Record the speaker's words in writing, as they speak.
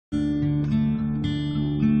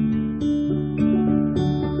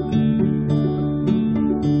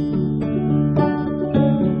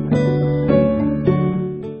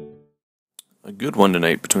good one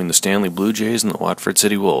tonight between the Stanley Blue Jays and the Watford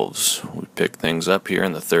City Wolves. We pick things up here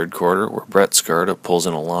in the third quarter where Brett Scarda pulls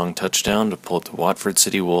in a long touchdown to pull the Watford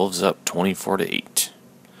City Wolves up 24-8.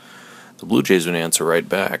 The Blue Jays would answer right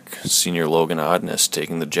back, senior Logan Oddness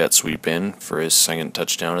taking the jet sweep in for his second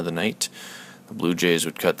touchdown of the night. The Blue Jays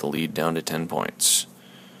would cut the lead down to 10 points.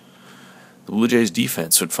 The Blue Jays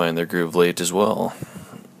defense would find their groove late as well.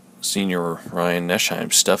 Senior Ryan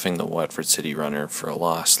Neschheim stuffing the Watford City runner for a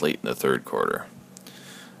loss late in the third quarter.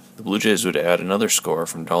 The Blue Jays would add another score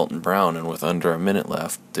from Dalton Brown, and with under a minute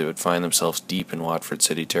left, they would find themselves deep in Watford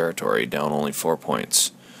City territory, down only 4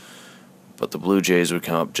 points. But the Blue Jays would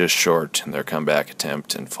come up just short in their comeback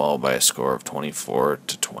attempt and fall by a score of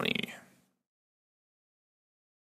 24-20.